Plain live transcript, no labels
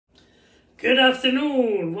Good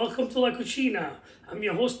afternoon. Welcome to La Cucina. I'm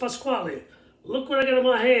your host, Pasquale. Look what I got in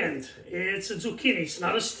my hand. It's a zucchini. It's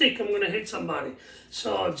not a stick. I'm going to hit somebody.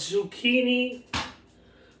 So, zucchini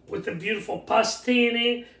with the beautiful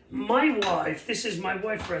pastine. My wife, this is my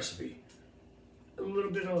wife's recipe. A little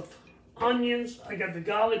bit of onions. I got the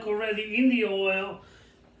garlic already in the oil.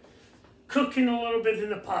 Cooking a little bit in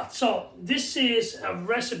the pot. So, this is a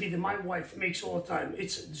recipe that my wife makes all the time.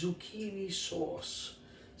 It's zucchini sauce.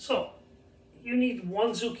 So, you need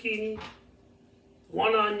one zucchini,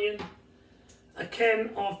 one onion, a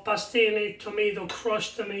can of pastine, tomato,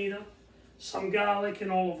 crushed tomato, some garlic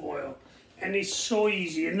and olive oil. And it's so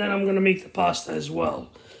easy. And then I'm going to make the pasta as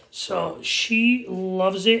well. So she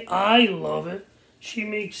loves it. I love it. She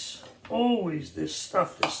makes always this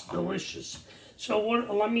stuff. It's delicious. So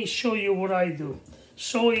let me show you what I do.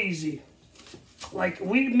 So easy. Like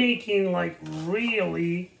we're making like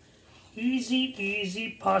really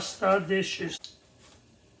easy pasta dishes.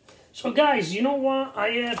 So guys, you know what? I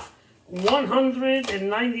have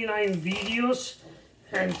 199 videos,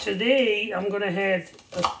 and today I'm gonna have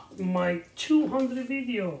my 200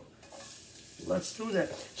 video. Let's do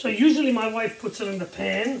that. So usually my wife puts it in the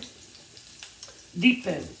pan, deep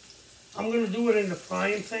pan. I'm gonna do it in the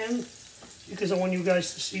frying pan because I want you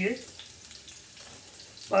guys to see it.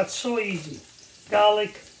 But so easy.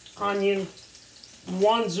 Garlic, onion,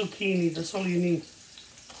 one zucchini, that's all you need.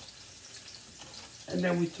 And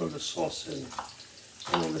then we throw the sauce in.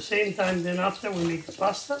 And at the same time, then after we make the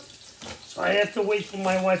pasta. So I have to wait for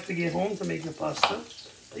my wife to get home to make the pasta.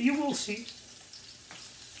 But you will see.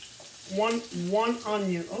 One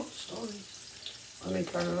onion. Oh, sorry. I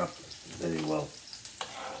didn't cut it up very well.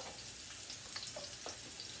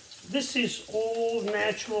 This is all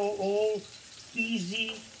natural, all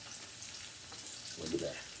easy. Look at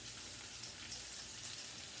that.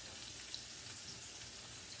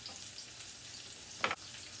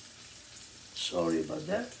 Sorry about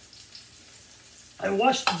that. I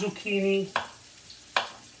wash the zucchini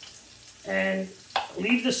and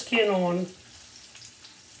leave the skin on.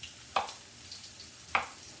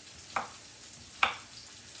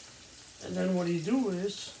 And then what you do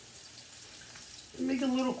is you make a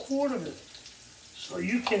little quart of it. So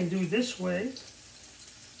you can do this way.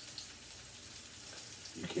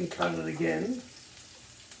 You can cut it again.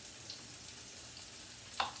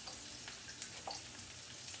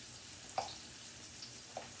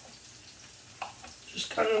 Just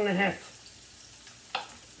cut it in half.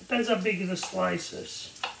 Depends how big the slice is.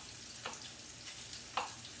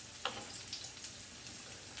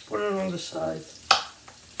 Put it on the side.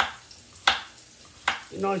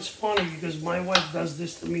 You know, it's funny because my wife does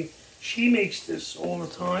this to me. She makes this all the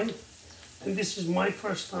time. And this is my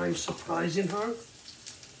first time surprising her.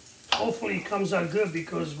 Hopefully it comes out good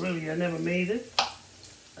because really I never made it.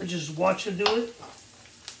 I just watch her do it.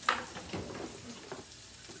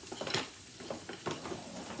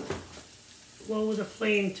 Lower the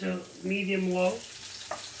flame to medium low.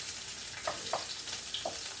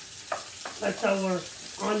 Let our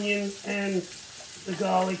onion and the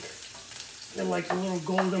garlic get like a little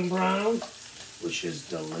golden brown, which is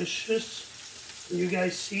delicious. Can you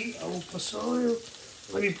guys see? I will pass on.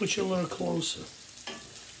 Let me put you a little closer.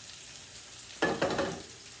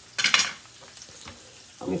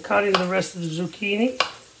 I'm cutting the rest of the zucchini.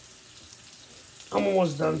 I'm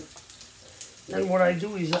almost done. Then what I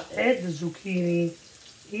do is I add the zucchini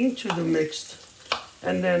into the mix,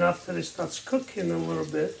 and then after it starts cooking a little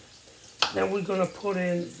bit, then we're gonna put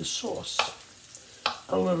in the sauce.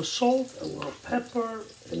 A little salt, a little pepper,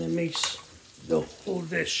 and it makes the whole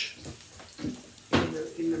dish.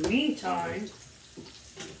 In the meantime,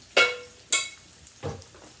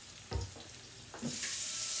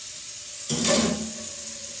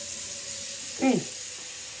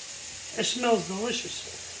 it smells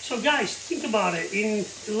delicious. So guys, think about it. In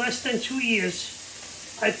less than 2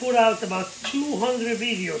 years, I put out about 200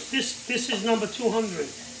 videos. This is number 200.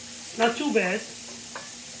 Not too bad.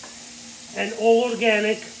 And all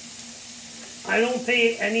organic. I don't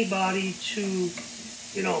pay anybody to,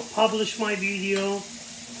 you know, publish my video.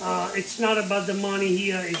 It's not about the money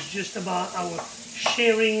here. It's just about our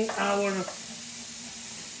sharing our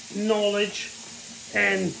knowledge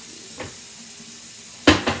and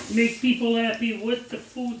make people happy with the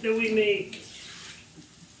food that we make.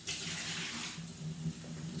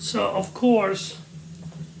 So of course,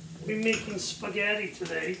 we're making spaghetti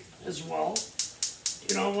today as well.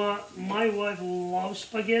 You know what? My wife loves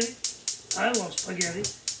spaghetti. I love spaghetti.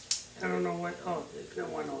 I don't know what. Oh, that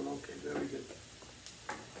went on. Okay, very good.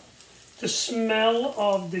 The smell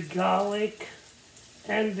of the garlic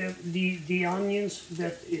and the onions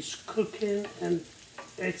that is cooking and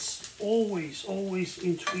It's always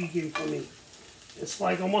intriguing for me. It's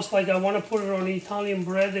like almost like I want to put it on Italian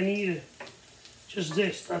bread and eat it. Just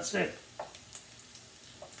this, that's it.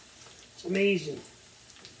 It's amazing.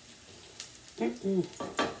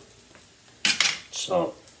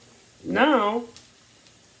 So now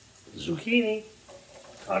zucchini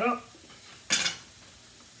cut up.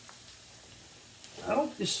 I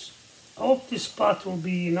hope this pot will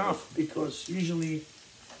be enough, because usually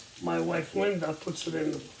my wife Linda puts it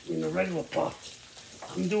in a regular pot.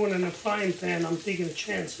 I'm doing it in a frying pan. I'm taking a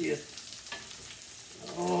chance here.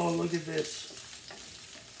 Oh, look at this.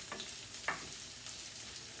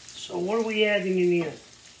 So what are we adding in here?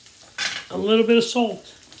 A little bit of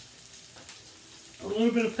salt. A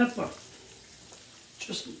little bit of pepper.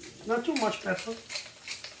 Just not too much pepper.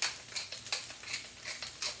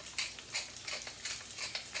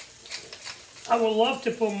 I would love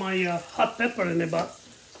to put my hot pepper in it, but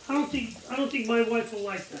I don't think my wife will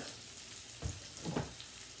like that.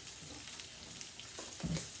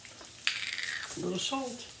 A little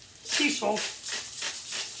salt, sea salt.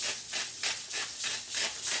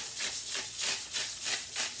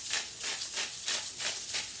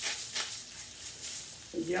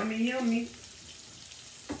 Yummy, yummy.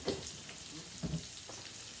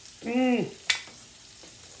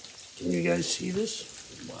 Can you guys see this?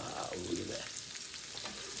 Wow, look at that.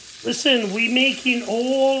 Listen, we making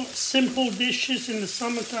all simple dishes in the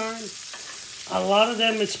summertime. A lot of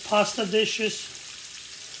them is pasta dishes.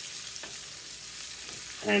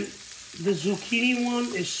 And the zucchini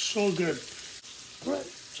one is so good. All right,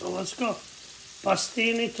 so let's go.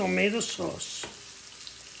 Pastene tomato sauce.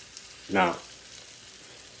 Now,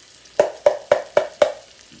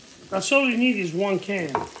 that's all you need is 1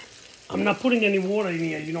 can. I'm not putting any water in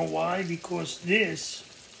here. You know why? Because the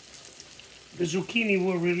zucchini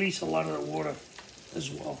will release a lot of the water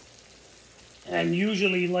as well. And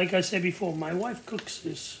usually, like I said before, my wife cooks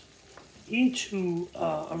this into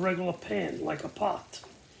a regular pan, like a pot.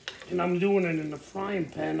 And I'm doing it in a frying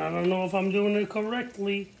pan. I don't know if I'm doing it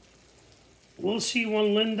correctly. We'll see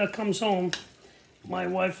when Linda comes home, my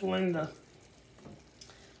wife Linda.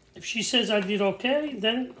 If she says I did okay,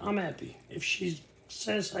 then I'm happy. If she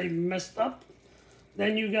says I messed up,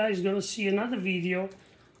 then you guys are gonna see another video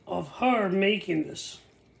of her making this.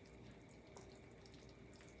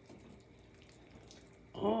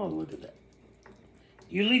 Oh, look at that.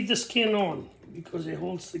 You leave the skin on because it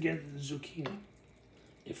holds together the zucchini.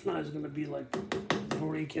 If not, it's gonna be like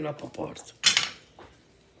breaking up apart.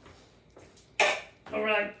 All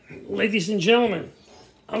right, ladies and gentlemen,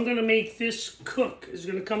 I'm gonna make this cook. It's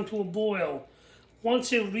gonna come to a boil.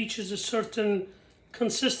 Once it reaches a certain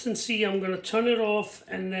consistency, I'm gonna turn it off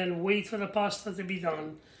and then wait for the pasta to be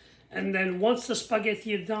done. And then once the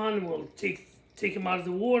spaghetti are done, we'll take them out of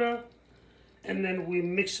the water, and then we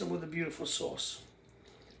mix it with a beautiful sauce.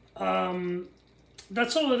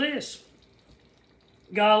 That's all it is.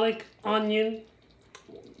 Garlic, onion,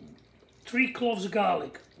 3 cloves of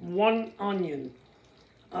garlic, 1 onion,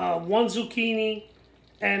 1 zucchini,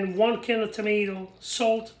 and 1 can of tomato,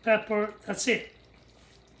 salt, pepper. That's it.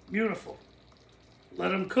 Beautiful. Let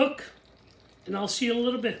them cook, and I'll see you in a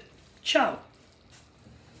little bit. Ciao.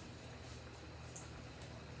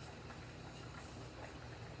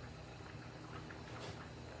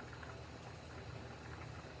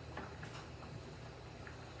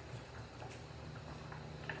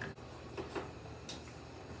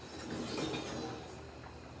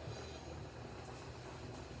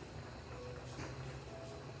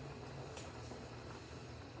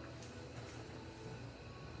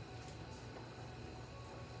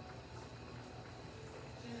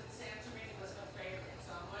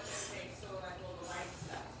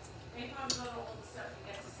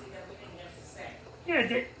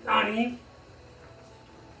 Yeah, honey.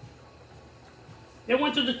 They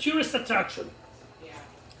went to the tourist attraction. Yeah.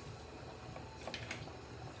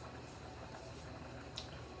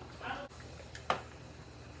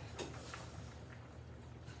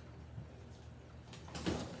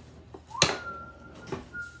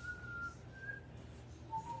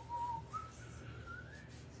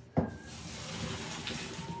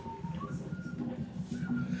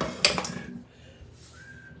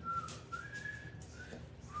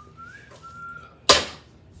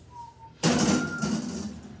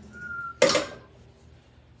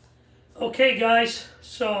 Okay guys,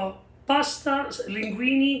 so pasta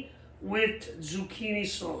linguine with zucchini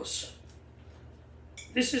sauce.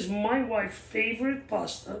 This is my wife's favorite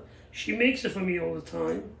pasta. She makes it for me all the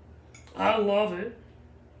time. I love it.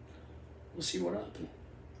 We'll see what happens.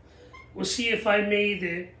 We'll see if I made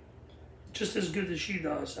it just as good as she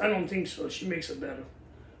does. I don't think so. She makes it better.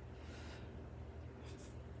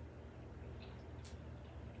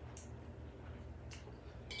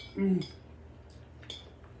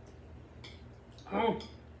 Oh.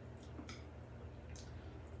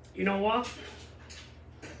 You know what?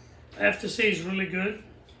 I have to say it's really good.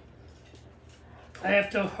 I have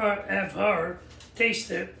to have her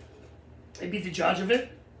taste it and be the judge of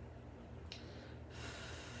it.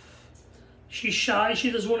 She's shy,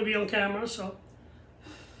 she doesn't want to be on camera, so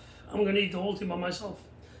I'm gonna eat the whole thing by myself.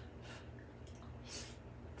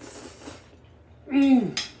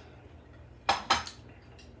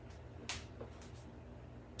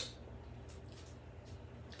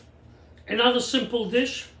 Another simple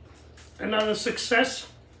dish, another success.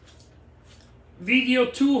 Video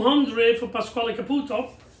 200 for Pasquale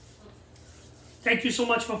Caputo. Thank you so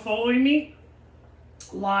much for following me.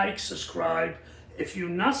 Like, subscribe if you're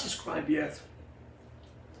not subscribed yet.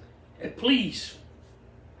 And please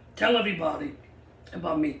tell everybody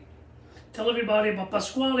about me. Tell everybody about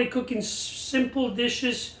Pasquale cooking simple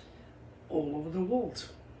dishes all over the world.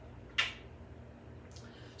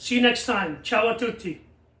 See you next time. Ciao a tutti.